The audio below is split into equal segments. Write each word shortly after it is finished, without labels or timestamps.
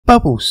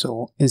bubble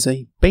sort is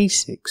a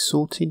basic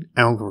sorting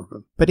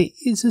algorithm, but it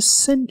is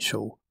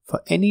essential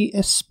for any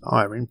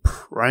aspiring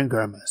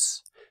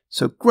programmers.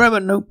 So grab a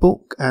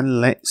notebook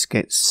and let's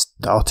get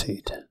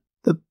started.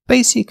 The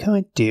basic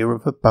idea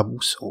of a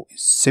bubble sort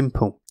is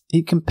simple.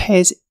 It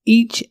compares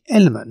each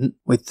element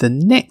with the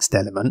next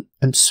element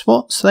and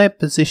swaps their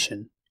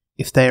position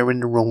if they are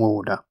in the wrong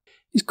order.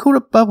 It's called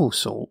a bubble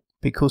sort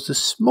because the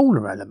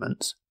smaller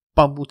elements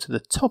bubble to the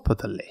top of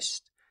the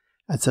list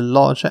as the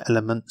larger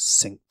elements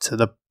sink to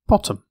the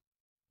bottom.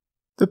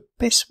 The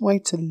best way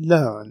to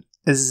learn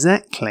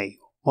exactly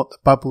what the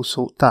bubble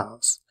sort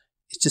does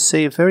is to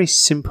see a very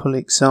simple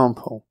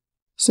example.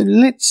 So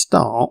let's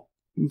start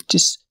with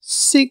just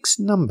 6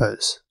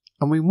 numbers,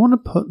 and we want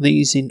to put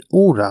these in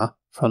order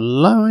from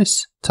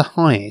lowest to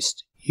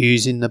highest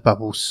using the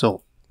bubble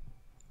sort.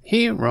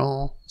 Here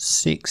are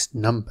 6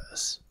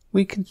 numbers.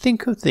 We can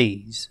think of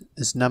these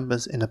as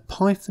numbers in a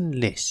Python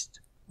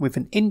list with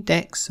an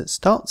index that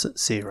starts at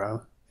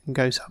 0 and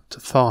goes up to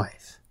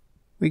 5.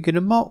 We're going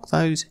to mark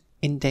those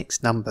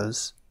index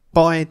numbers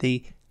by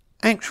the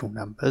actual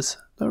numbers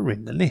that are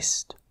in the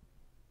list.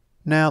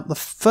 Now the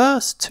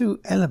first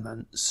 2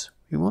 elements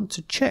we want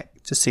to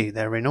check to see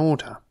they're in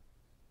order.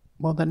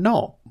 Well, they're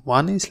not.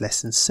 1 is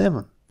less than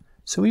 7,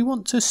 so we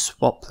want to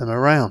swap them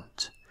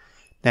around.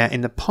 Now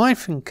in the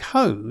Python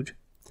code,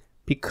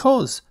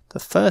 because the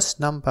first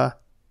number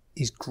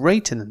is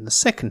greater than the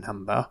second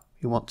number,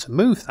 we want to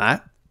move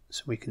that,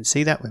 so we can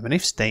see that with an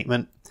if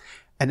statement,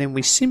 and then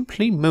we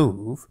simply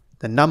move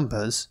the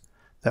numbers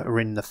that are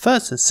in the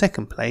first and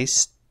second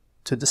place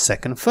to the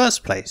second and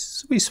first place,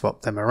 so we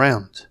swap them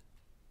around.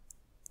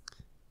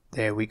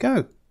 There we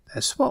go,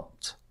 they're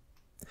swapped.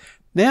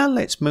 Now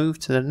let's move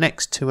to the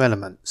next 2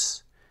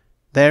 elements.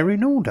 They're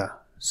in order,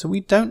 so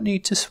we don't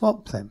need to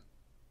swap them.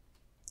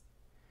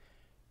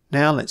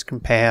 Now let's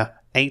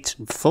compare 8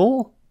 and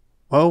 4.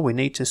 Well, we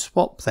need to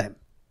swap them.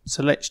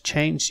 So let's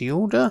change the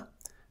order.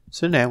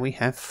 So now we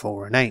have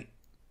 4 and 8.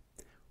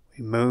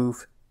 We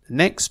move the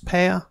next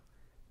pair,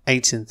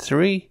 8 and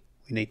 3.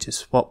 We need to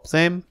swap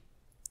them.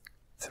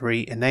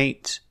 3 and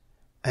 8.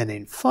 And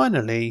then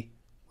finally,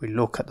 we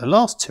look at the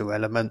last 2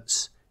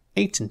 elements,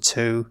 8 and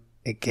 2.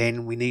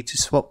 Again, we need to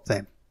swap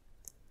them.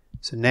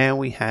 So now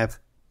we have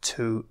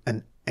 2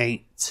 and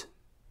 8.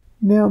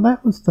 Now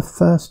that was the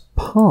first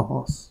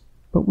pass,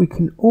 but we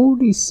can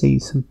already see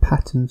some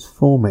patterns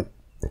forming.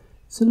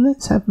 So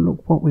let's have a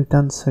look what we've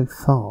done so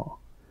far.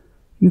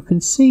 You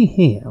can see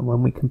here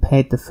when we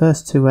compared the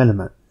first 2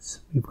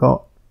 elements, we've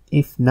got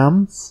if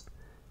nums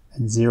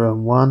and 0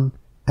 and 1,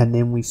 and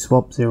then we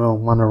swap 0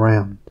 and 1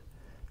 around.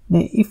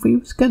 Now if we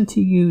was going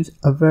to use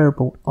a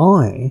variable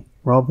I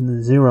rather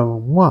than 0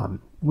 and 1,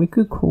 we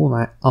could call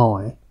that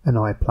I and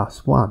I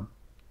plus 1.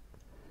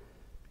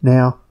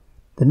 Now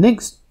the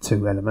next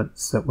 2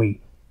 elements that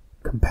we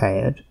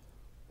compared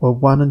were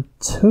 1 and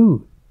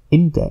 2,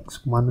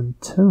 index 1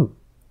 and 2.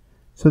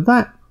 So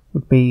that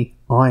would be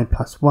I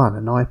plus 1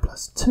 and I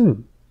plus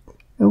 2.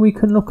 And we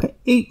can look at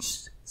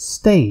each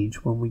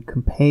stage when we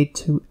compared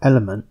 2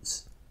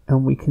 elements,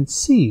 and we can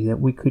see that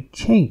we could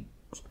change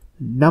the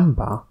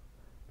number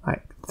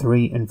like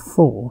 3 and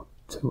 4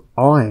 to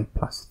I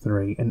plus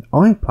 3 and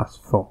I plus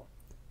 4.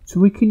 So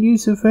we can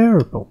use a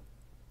variable.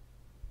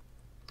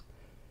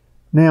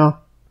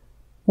 Now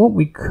what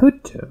we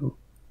could do,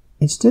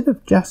 instead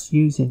of just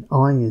using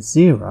I as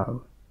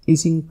 0,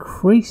 is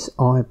increase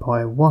I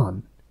by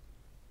 1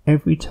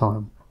 every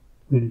time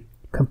we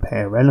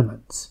compare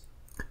elements.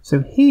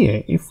 So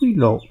here, if we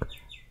look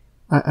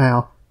at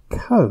our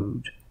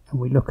code and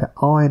we look at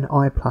I and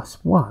I plus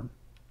 1,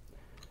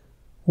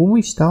 when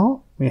we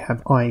start we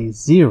have I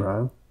is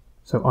 0,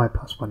 so I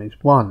plus 1 is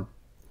 1.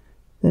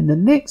 Then the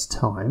next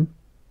time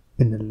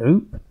in the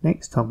loop,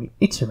 next time we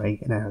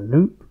iterate in our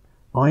loop,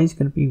 I is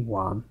going to be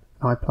 1,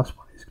 I plus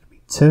 1 is going to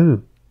be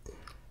 2.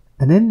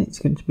 And then it's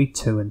going to be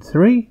 2 and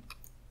 3,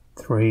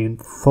 3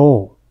 and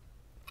 4.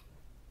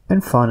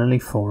 And finally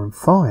 4 and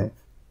 5.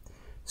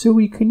 So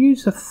we can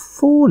use a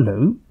for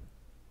loop.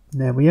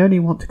 Now we only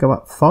want to go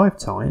up 5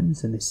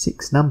 times and there's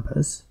 6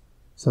 numbers,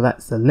 so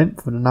that's the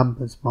length of the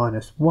numbers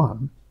minus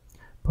 1,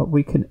 but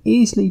we can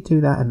easily do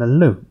that in a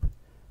loop,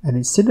 and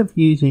instead of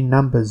using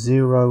numbers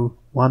 0,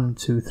 1,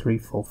 2, 3,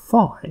 4,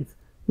 5,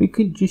 we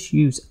can just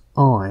use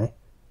I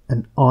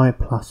and I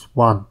plus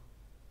 1.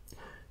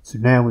 So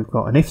now we've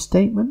got an if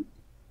statement,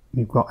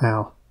 we've got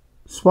our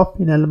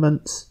swapping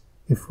elements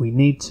if we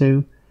need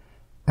to,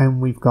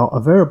 and we've got a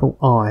variable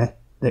I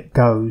that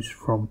goes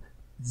from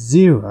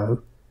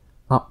 0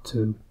 up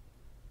to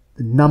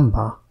the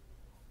number,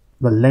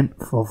 the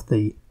length of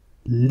the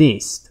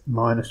list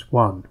minus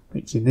 1,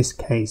 which in this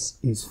case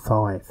is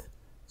 5.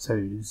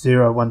 So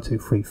 0, 1, 2,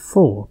 3,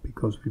 4,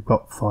 because we've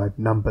got 5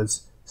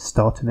 numbers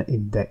starting at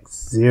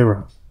index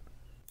 0.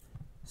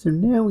 So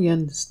now we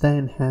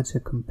understand how to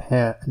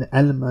compare an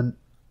element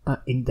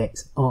at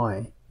index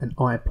I and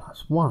I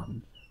plus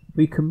 1.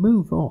 We can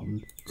move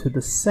on to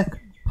the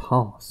second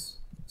pass.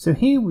 So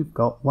here we've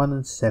got 1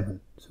 and 7,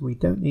 so we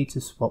don't need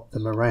to swap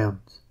them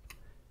around.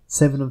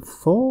 7 and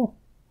 4,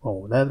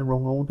 oh, they're the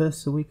wrong order,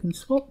 so we can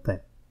swap them.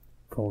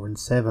 4 and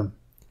 7.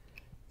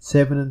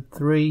 7 and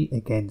 3,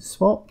 again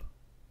swap,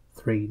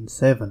 3 and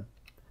 7.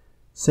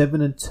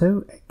 7 and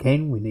 2,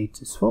 again we need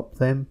to swap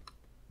them,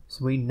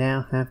 so we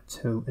now have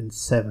 2 and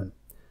 7.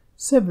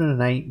 7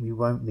 and 8 we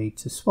won't need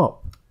to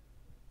swap.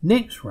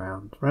 Next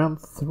round, round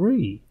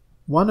 3,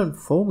 1 and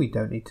 4 we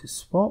don't need to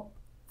swap,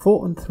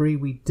 4 and 3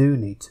 we do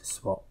need to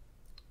swap,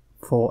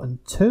 4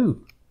 and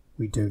 2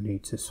 we do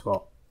need to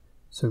swap.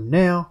 So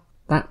now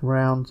that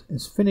round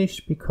is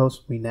finished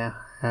because we now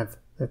have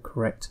the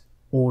correct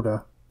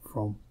order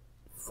from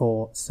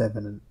 4,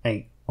 7 and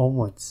 8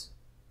 onwards.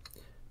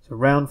 So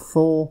round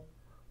 4,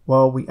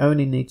 well, we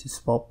only need to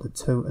swap the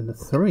 2 and the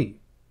 3.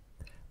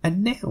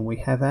 And now we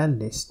have our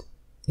list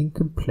in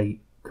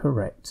complete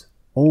correct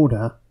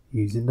order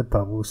using the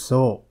bubble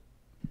sort.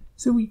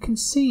 So we can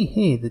see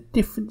here the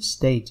different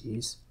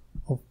stages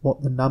of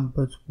what the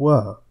numbers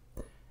were.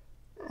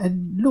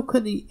 And look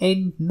at the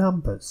end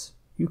numbers.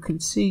 You can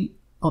see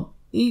on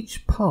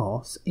each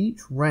pass,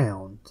 each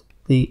round,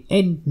 the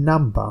end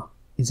number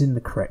is in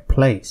the correct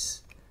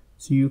place.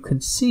 So you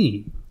can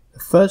see the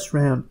first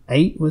round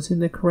 8 was in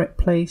the correct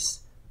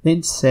place,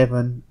 then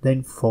 7,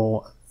 then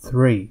 4,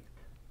 3.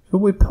 So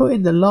we're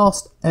putting the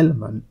last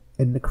element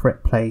in the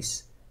correct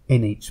place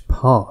in each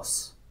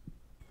pass.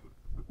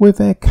 With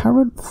our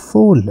current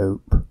for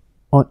loop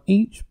on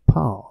each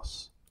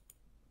pass,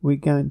 we're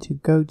going to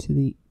go to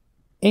the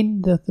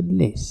end of the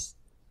list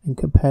and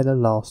compare the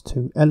last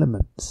two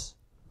elements.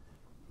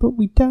 But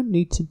we don't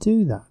need to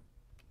do that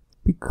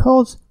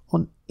because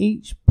on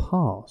each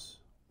pass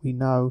we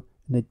know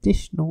an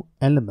additional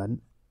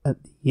element at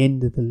the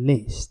end of the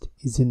list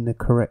is in the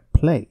correct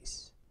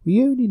place.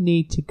 We only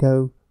need to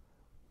go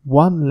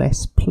one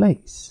less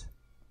place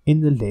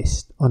in the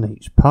list on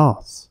each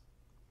pass.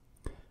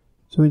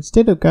 So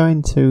instead of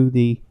going to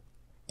the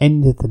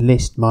end of the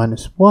list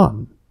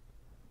 -1,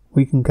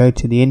 we can go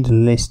to the end of the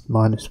list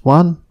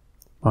 -1,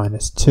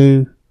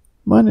 -2,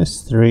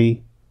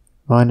 -3,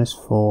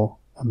 -4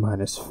 and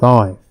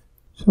 -5.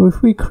 So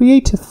if we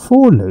create a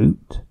for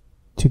loop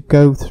to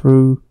go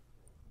through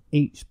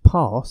each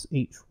pass,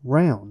 each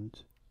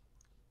round,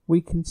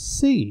 we can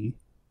see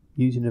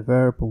using a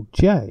variable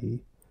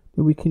j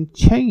that we can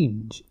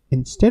change,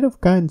 instead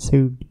of going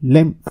to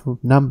length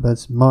of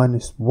numbers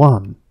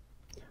 -1,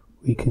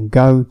 we can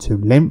go to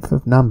length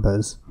of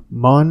numbers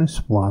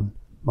 -1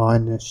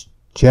 minus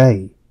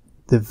j,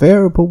 the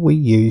variable we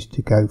use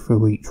to go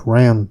through each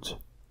round.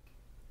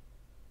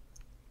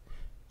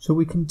 So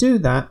we can do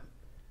that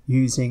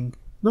using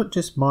not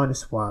just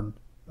 -1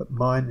 but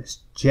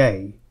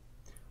 -j,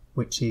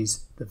 which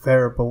is the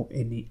variable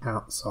in the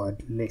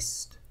outside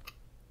list.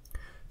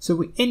 So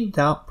we end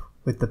up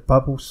with the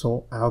bubble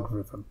sort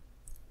algorithm.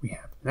 We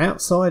have an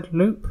outside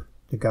loop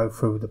to go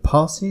through the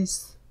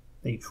passes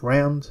each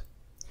round.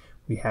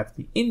 We have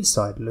the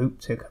inside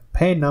loop to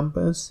compare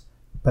numbers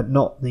but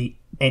not the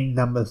end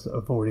numbers that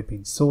have already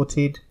been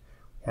sorted.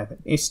 We have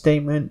an if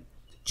statement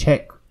to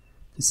check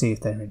to see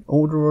if they're in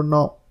order or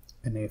not,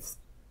 and if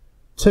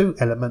two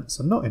elements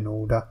are not in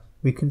order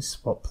we can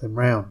swap them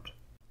round.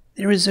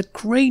 There is a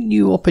great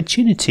new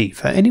opportunity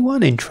for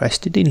anyone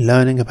interested in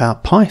learning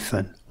about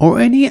Python or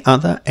any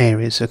other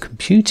areas of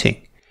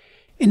computing.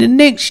 In the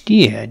next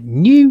year,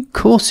 new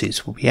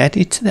courses will be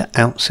added to the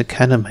Alps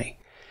Academy,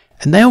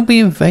 and they will be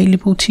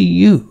available to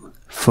you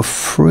for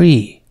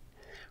free.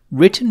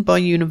 Written by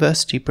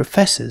university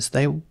professors,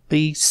 they will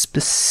be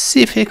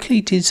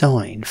specifically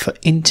designed for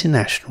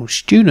international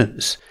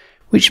students,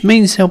 which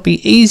means they'll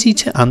be easy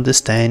to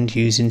understand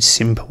using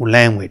simple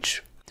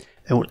language.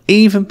 They will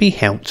even be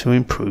helped to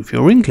improve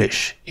your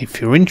English if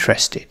you're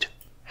interested.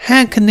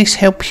 How can this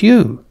help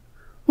you?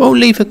 Well,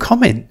 leave a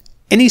comment.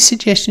 Any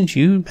suggestions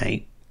you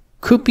make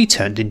could be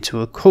turned into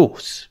a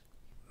course.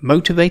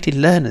 Motivated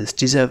learners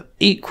deserve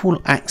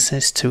equal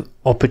access to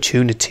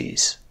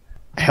opportunities.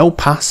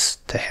 Help us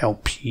to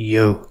help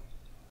you.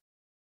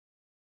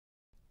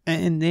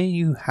 And there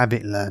you have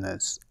it,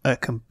 learners. A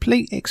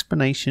complete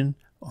explanation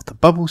of the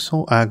bubble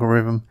sort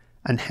algorithm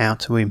and how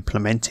to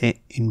implement it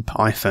in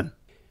Python.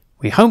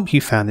 We hope you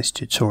found this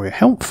tutorial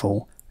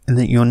helpful and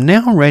that you're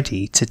now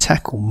ready to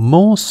tackle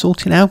more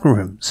sorting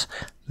algorithms.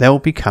 They'll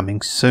be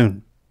coming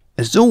soon.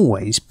 As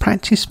always,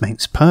 practice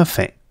makes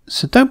perfect,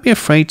 so don't be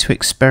afraid to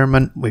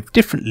experiment with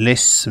different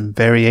lists and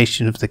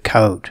variation of the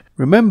code.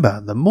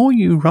 Remember, the more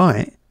you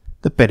write,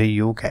 the better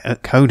you'll get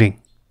at coding.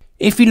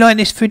 If you like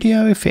this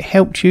video, if it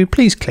helped you,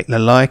 please click the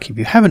like. If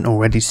you haven't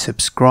already,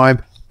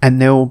 subscribe,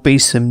 and there will be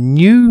some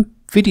new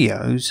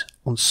videos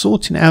on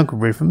sorting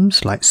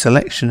algorithms like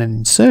selection and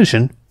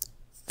insertion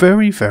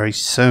very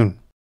soon.